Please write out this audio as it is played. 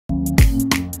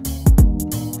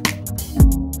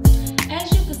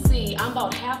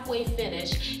halfway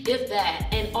finished, if that,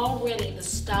 and already the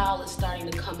style is starting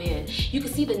to come in. You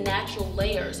can see the natural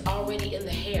layers already in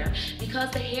the hair. Because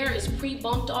the hair is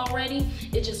pre-bumped already,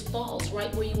 it just falls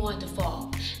right where you want it to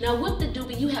fall. Now with the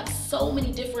DUBY, you have so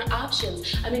many different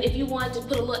options. I mean, if you wanted to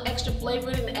put a little extra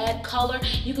flavor in and add color,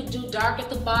 you could do dark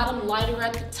at the bottom, lighter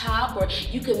at the top, or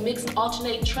you could mix and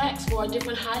alternate tracks for a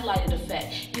different highlighted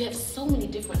effect. You have so many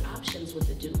different options with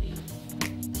the DUBY.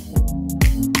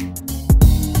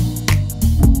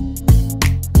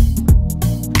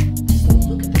 Just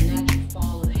look at the natural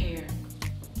fall of the hair.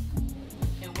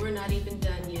 And we're not even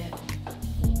done yet.